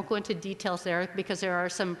 And I won't go into details there because there are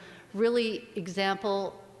some really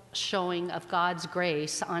example showing of God's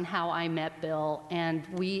grace on how I met Bill, and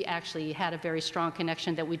we actually had a very strong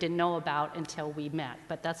connection that we didn't know about until we met,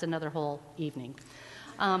 but that's another whole evening.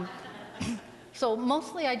 So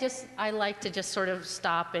mostly I like to just sort of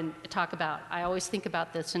stop and talk about, I always think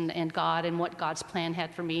about this and God and what God's plan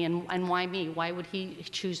had for me and why me, why would he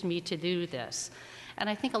choose me to do this? And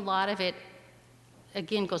I think a lot of it,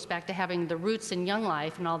 again, goes back to having the roots in Young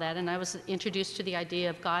Life and all that, and I was introduced to the idea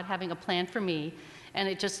of God having a plan for me, and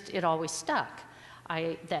it always stuck.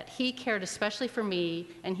 That he cared especially for me,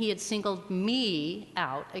 and he had singled me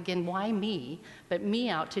out, again, why me, but me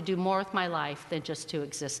out to do more with my life than just to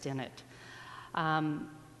exist in it.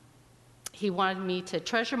 He wanted me to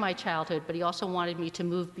treasure my childhood, but he also wanted me to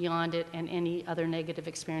move beyond it and any other negative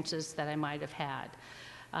experiences that I might have had.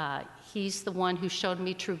 He's the one who showed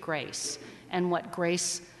me true grace and what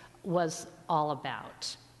grace was all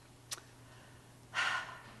about.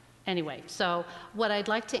 Anyway, so what I'd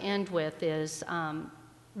like to end with is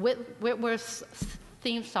Whitworth's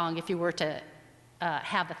theme song, if you were to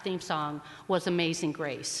have a theme song, was Amazing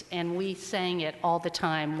Grace, and we sang it all the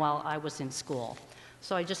time while I was in school.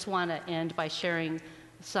 So I just want to end by sharing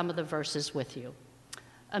some of the verses with you.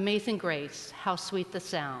 Amazing grace, how sweet the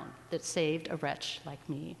sound that saved a wretch like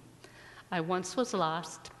me. I once was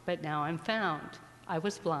lost, but now I'm found. I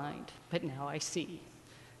was blind, but now I see.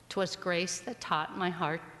 'Twas grace that taught my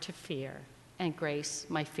heart to fear, and grace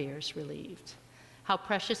my fears relieved. How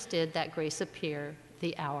precious did that grace appear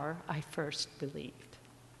the hour I first believed.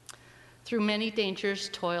 Through many dangers,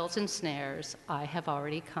 toils, and snares, I have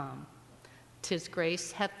already come. 'Tis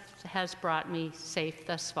grace has brought me safe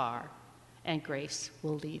thus far, and grace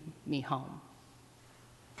will lead me home.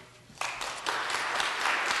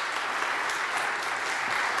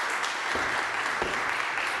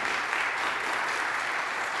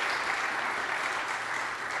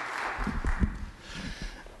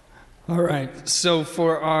 All right, so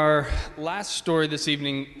for our last story this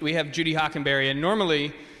evening, we have Judy Hockenberry, and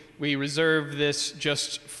normally We reserve this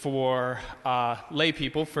just for lay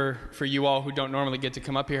people, for you all who don't normally get to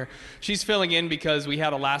come up here. She's filling in because we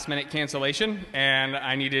had a last-minute cancellation, and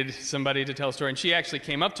I needed somebody to tell a story. And she actually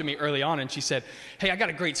came up to me early on, and she said, "Hey, I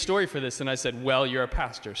got a great story for this." And I said, "Well, you're a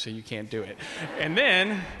pastor, so you can't do it." And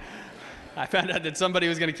then I found out that somebody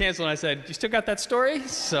was going to cancel, and I said, "You still got that story?"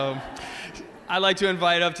 So I'd like to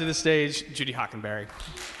invite up to the stage Judy Hockenberry.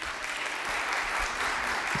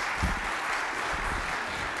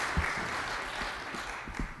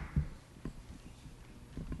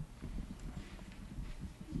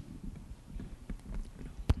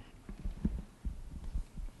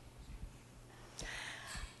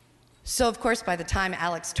 So, of course, by the time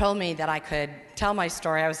Alex told me that I could tell my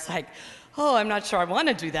story, I was like, oh, I'm not sure I want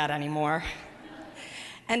to do that anymore.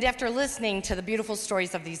 And after listening to the beautiful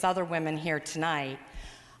stories of these other women here tonight,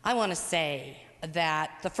 I want to say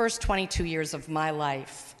that the first 22 years of my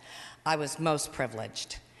life, I was most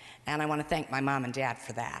privileged. And I want to thank my mom and dad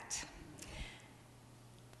for that.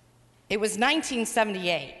 It was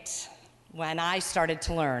 1978 when I started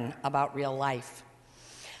to learn about real life.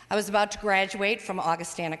 I was about to graduate from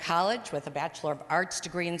Augustana College with a Bachelor of Arts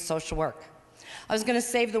degree in social work. I was going to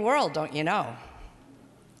save the world, don't you know?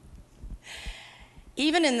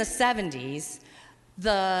 Even in the 70s,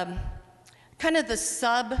 the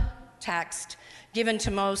subtext given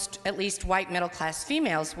to most, at least white middle-class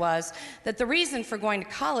females, was that the reason for going to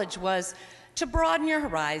college was to broaden your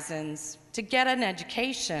horizons, to get an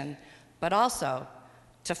education, but also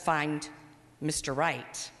to find Mr.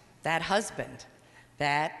 Right, that husband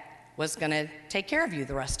that was going to take care of you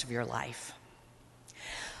the rest of your life.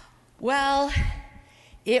 Well,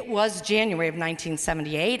 it was January of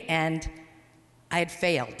 1978, and I had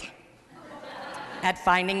failed at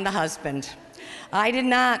finding the husband. I did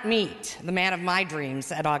not meet the man of my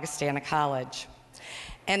dreams at Augustana College,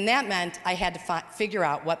 and that meant I had to figure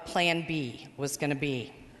out what Plan B was going to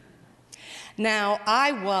be. Now,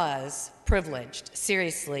 I was privileged,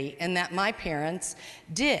 seriously, in that my parents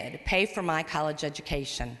did pay for my college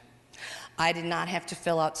education. I did not have to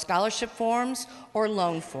fill out scholarship forms or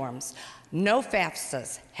loan forms. No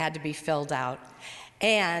FAFSAs had to be filled out.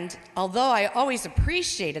 And although I always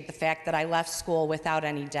appreciated the fact that I left school without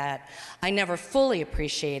any debt, I never fully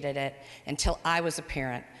appreciated it until I was a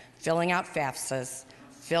parent, filling out FAFSAs,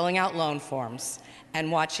 filling out loan forms,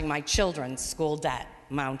 and watching my children's school debt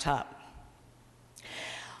mount up.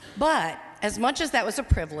 But as much as that was a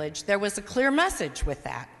privilege, there was a clear message with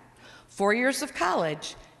that. 4 years of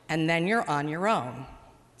college, and then you're on your own.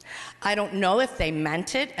 I don't know if they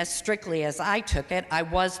meant it as strictly as I took it. I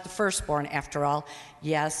was the firstborn, after all.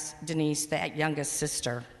 Yes, Denise, that youngest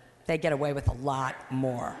sister, they get away with a lot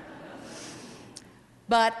more.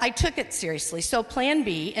 But I took it seriously. So Plan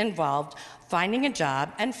B involved finding a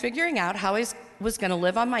job and figuring out how I was going to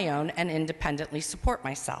live on my own and independently support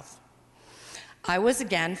myself. I was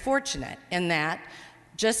again fortunate in that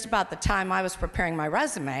just about the time I was preparing my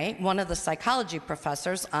resume, one of the psychology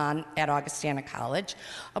professors at Augustana College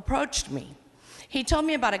approached me. He told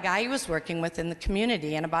me about a guy he was working with in the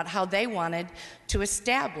community and about how they wanted to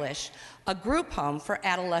establish a group home for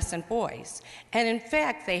adolescent boys. And in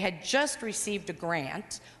fact, they had just received a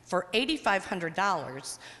grant for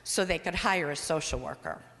 $8,500 so they could hire a social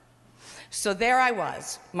worker. So there I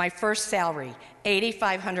was, my first salary,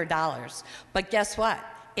 $8,500. But guess what?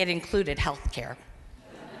 It included health care.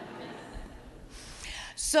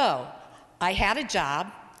 So I had a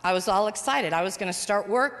job. I was all excited. I was going to start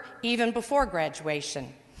work even before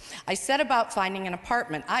graduation. I set about finding an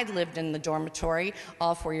apartment. I'd lived in the dormitory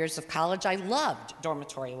all 4 years of college. I loved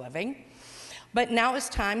dormitory living. But now it was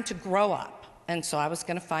time to grow up. And so I was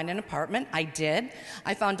going to find an apartment. I did.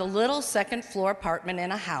 I found a little second-floor apartment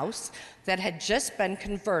in a house that had just been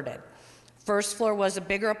converted. First floor was a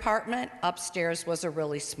bigger apartment. Upstairs was a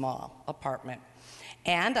really small apartment.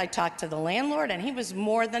 And I talked to the landlord, and he was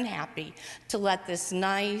more than happy to let this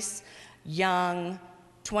nice, young,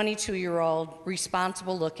 22-year-old,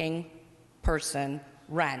 responsible-looking person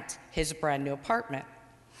rent his brand-new apartment.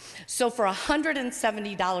 So for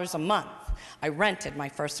 $170 a month, I rented my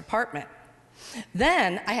first apartment.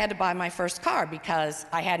 Then I had to buy my first car because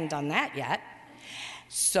I hadn't done that yet.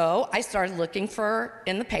 So I started looking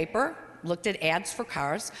in the paper, looked at ads for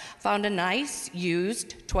cars, found a nice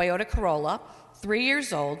used Toyota Corolla, 3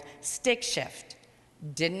 years old, stick shift.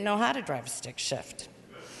 Didn't know how to drive a stick shift.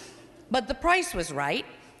 But the price was right,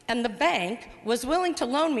 and the bank was willing to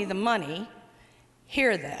loan me the money.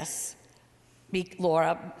 Hear this,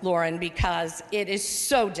 Lauren, because it is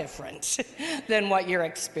so different than what you're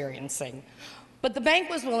experiencing. But the bank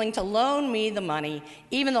was willing to loan me the money,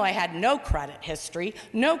 even though I had no credit history,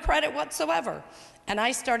 no credit whatsoever. and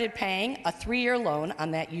I started paying a 3-year loan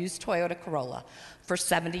on that used Toyota Corolla for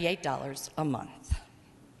 $78 a month.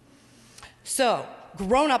 So,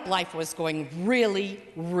 grown-up life was going really,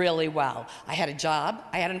 really well. I had a job,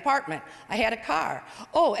 I had an apartment, I had a car.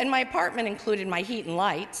 Oh, and my apartment included my heat and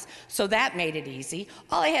lights, so that made it easy.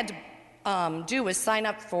 All I had to do was sign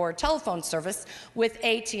up for telephone service with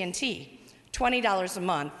AT&T, $20 a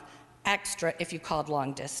month extra if you called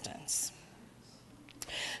long distance.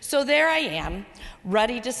 So there I am,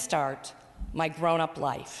 ready to start my grown-up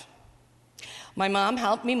life. My mom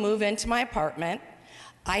helped me move into my apartment.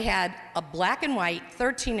 I had a black and white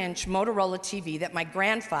 13-inch Motorola TV that my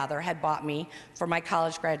grandfather had bought me for my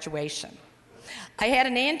college graduation. I had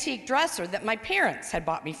an antique dresser that my parents had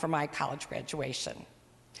bought me for my college graduation.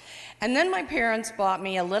 And then my parents bought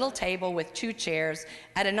me a little table with 2 chairs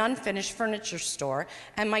at an unfinished furniture store,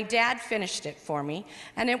 and my dad finished it for me,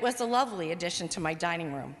 and it was a lovely addition to my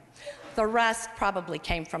dining room. The rest probably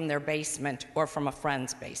came from their basement or from a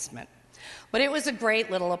friend's basement. But it was a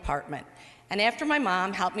great little apartment. And after my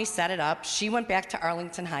mom helped me set it up, she went back to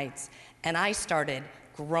Arlington Heights, and I started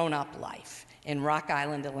grown-up life in Rock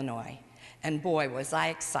Island, Illinois. And boy, was I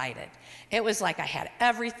excited. It was like I had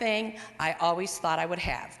everything I always thought I would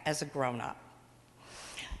have as a grown-up.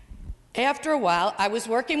 After a while, I was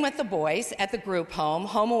working with the boys at the group home,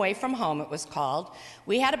 Home Away from Home it was called.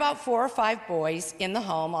 We had about 4 or 5 boys in the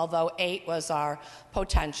home, although 8 was our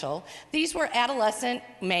potential. These were adolescent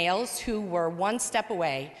males who were one step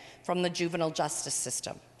away from the juvenile justice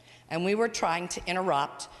system, and we were trying to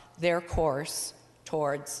interrupt their course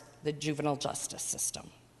towards the juvenile justice system.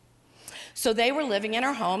 So they were living in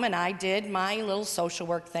our home, and I did my little social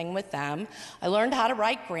work thing with them. I learned how to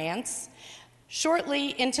write grants.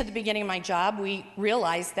 Shortly into the beginning of my job, we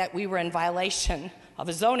realized that we were in violation of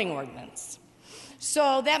a zoning ordinance.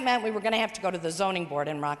 So that meant we were going to have to go to the zoning board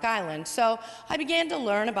in Rock Island. So I began to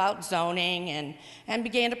learn about zoning and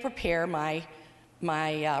began to prepare my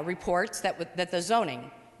reports that the zoning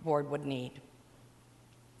board would need.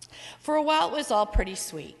 For a while, it was all pretty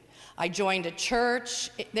sweet. I joined a church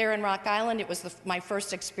there in Rock Island. It was my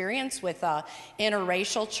first experience with an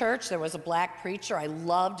interracial church. There was a black preacher. I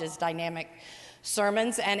loved his dynamic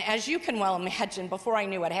sermons. And as you can well imagine, before I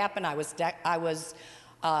knew what happened, I was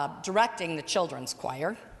directing the children's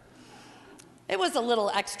choir. It was a little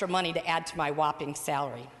extra money to add to my whopping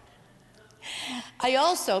salary. I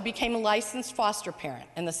also became a licensed foster parent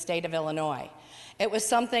in the state of Illinois. It was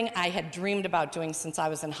something I had dreamed about doing since I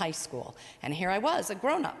was in high school, and here I was, a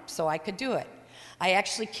grown-up, so I could do it. I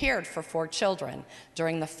actually cared for 4 children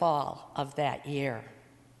during the fall of that year.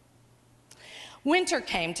 Winter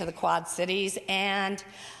came to the Quad Cities, and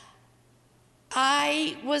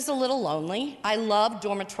I was a little lonely. I loved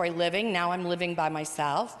dormitory living. Now I'm living by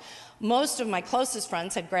myself. Most of my closest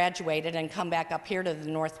friends had graduated and come back up here to the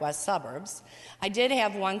northwest suburbs. I did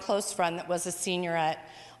have one close friend that was a senior at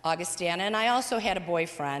Augustana, and I also had a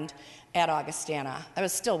boyfriend at Augustana. I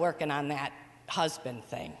was still working on that husband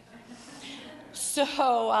thing.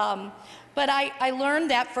 But I learned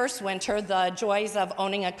that first winter the joys of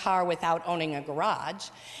owning a car without owning a garage.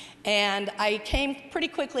 And I came pretty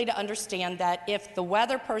quickly to understand that if the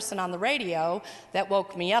weather person on the radio that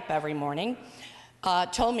woke me up every morning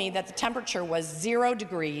told me that the temperature was 0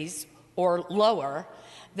 degrees or lower,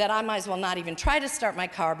 that I might as well not even try to start my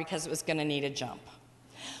car because it was going to need a jump.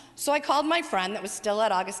 So I called my friend that was still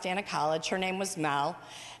at Augustana College. Her name was Mel.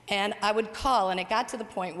 And I would call, and it got to the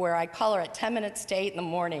point where I'd call her at 10 minutes to 8 in the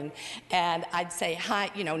morning, and I'd say,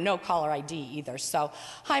 hi, no caller ID either. So,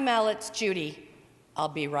 hi, Mel, it's Judy. I'll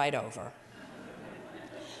be right over.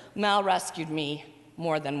 Mel rescued me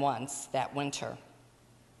more than once that winter.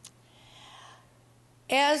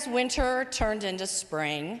 As winter turned into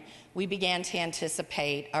spring, we began to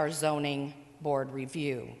anticipate our zoning board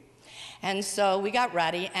review. And so we got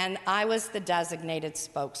ready, and I was the designated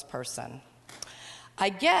spokesperson. I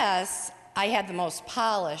guess I had the most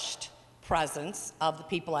polished presence of the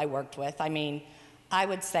people I worked with. I mean, I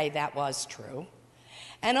would say that was true.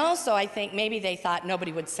 And also, I think maybe they thought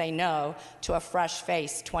nobody would say no to a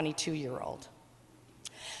fresh-faced 22-year-old.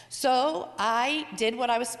 So I did what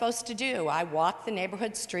I was supposed to do. I walked the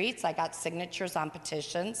neighborhood streets. I got signatures on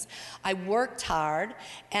petitions. I worked hard,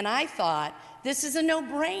 and I thought, this is a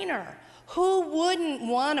no-brainer. Who wouldn't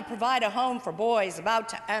want to provide a home for boys about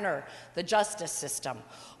to enter the justice system?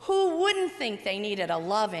 Who wouldn't think they needed a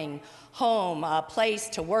loving home, a place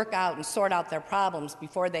to work out and sort out their problems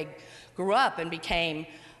before they grew up and became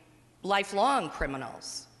lifelong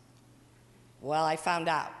criminals? Well, I found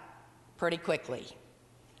out pretty quickly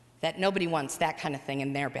that nobody wants that kind of thing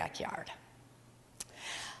in their backyard.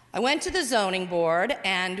 I went to the zoning board,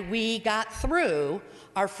 and we got through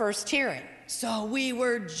our first hearing. So we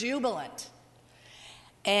were jubilant.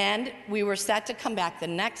 And we were set to come back the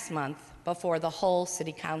next month before the whole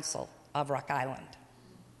city council of Rock Island.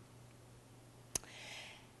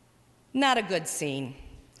 Not a good scene.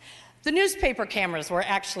 The newspaper cameras were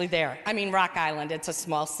actually there. I mean, Rock Island, it's a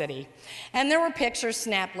small city. And there were pictures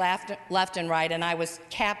snapped left and right, and I was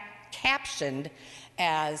captioned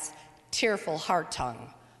as "Tearful Heart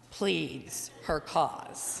Tongue pleads her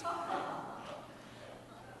cause."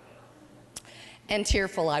 And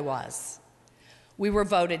tearful I was. We were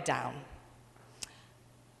voted down.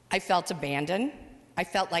 I felt abandoned. I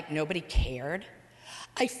felt like nobody cared.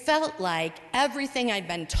 I felt like everything I'd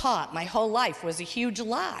been taught my whole life was a huge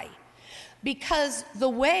lie. Because the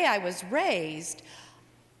way I was raised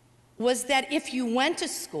was that if you went to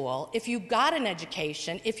school, if you got an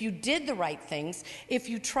education, if you did the right things, if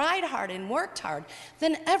you tried hard and worked hard,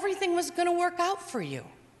 then everything was going to work out for you.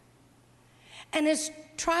 And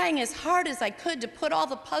trying as hard as I could to put all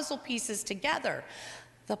the puzzle pieces together,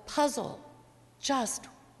 the puzzle just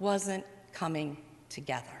wasn't coming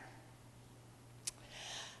together.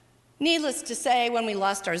 Needless to say, when we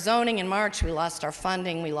lost our zoning in March, we lost our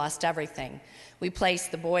funding, we lost everything. We placed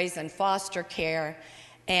the boys in foster care,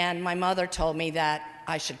 and my mother told me that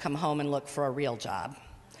I should come home and look for a real job.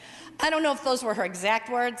 I don't know if those were her exact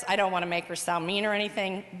words. I don't want to make her sound mean or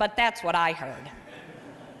anything, but that's what I heard.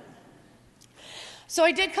 So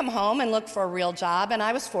I did come home and look for a real job, and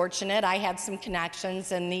I was fortunate. I had some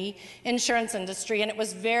connections in the insurance industry, and it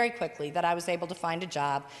was very quickly that I was able to find a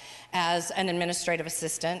job as an administrative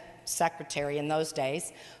assistant, secretary in those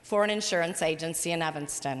days, for an insurance agency in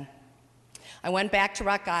Evanston. I went back to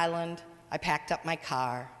Rock Island, I packed up my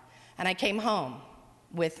car, and I came home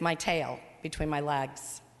with my tail between my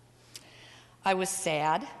legs. I was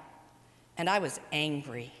sad, and I was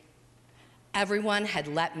angry. Everyone had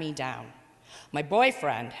let me down. My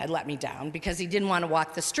boyfriend had let me down because he didn't want to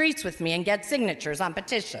walk the streets with me and get signatures on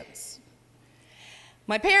petitions.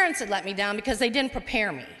 My parents had let me down because they didn't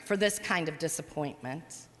prepare me for this kind of disappointment.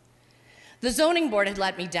 The zoning board had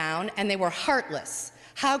let me down, and they were heartless.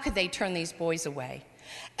 How could they turn these boys away?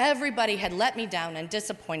 Everybody had let me down and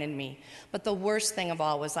disappointed me, but the worst thing of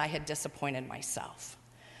all was I had disappointed myself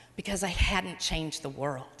because I hadn't changed the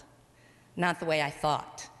world, not the way I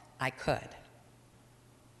thought I could.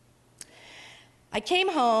 I came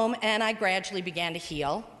home and I gradually began to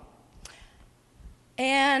heal.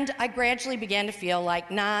 And I gradually began to feel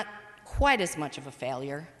like not quite as much of a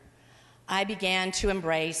failure. I began to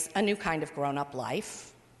embrace a new kind of grown-up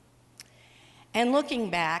life. And looking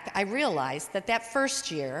back, I realized that that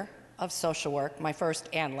first year of social work, my first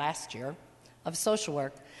and last year of social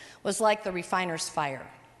work, was like the refiner's fire,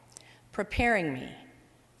 preparing me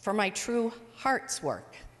for my true heart's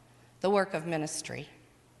work, the work of ministry.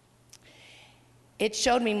 It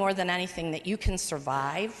showed me more than anything that you can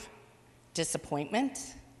survive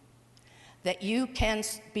disappointment, that you can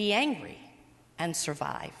be angry and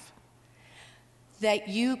survive, that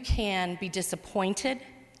you can be disappointed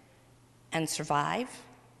and survive,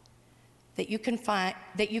 that you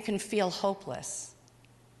can feel hopeless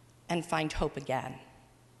and find hope again.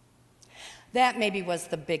 That maybe was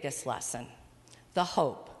the biggest lesson, the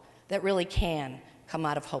hope that really can come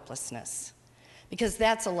out of hopelessness, because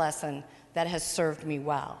that's a lesson that has served me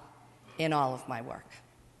well in all of my work.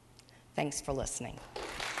 Thanks for listening.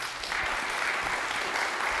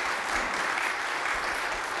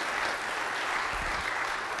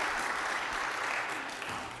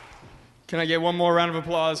 Can I get one more round of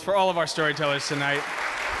applause for all of our storytellers tonight?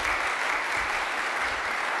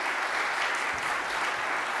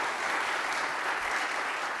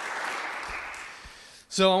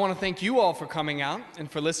 So I want to thank you all for coming out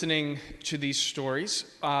and for listening to these stories.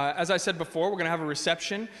 As I said before, we're going to have a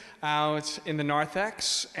reception out in the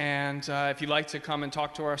narthex, and if you'd like to come and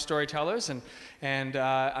talk to our storytellers, and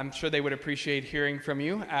I'm sure they would appreciate hearing from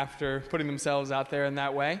you after putting themselves out there in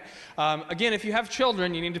that way. Again, if you have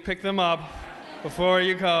children, you need to pick them up before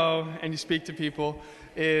you go and you speak to people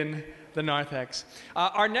in the narthex.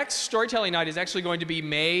 Our next storytelling night is actually going to be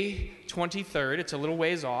May 23rd. It's a little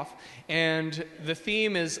ways off. And the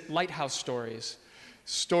theme is lighthouse stories.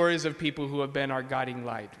 Stories of people who have been our guiding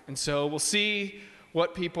light. And so we'll see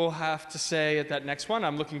what people have to say at that next one.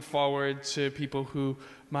 I'm looking forward to people who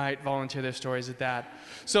might volunteer their stories at that.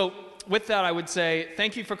 So with that, I would say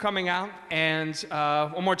thank you for coming out. And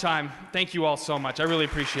one more time, thank you all so much. I really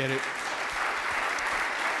appreciate it.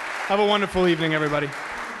 Have a wonderful evening, everybody.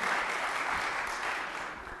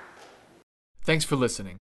 Thanks for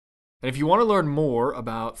listening. And if you want to learn more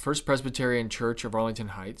about First Presbyterian Church of Arlington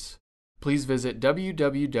Heights, please visit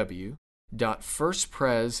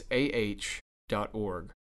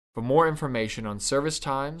www.firstpresah.org for more information on service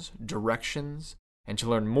times, directions, and to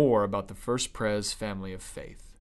learn more about the First Pres family of faith.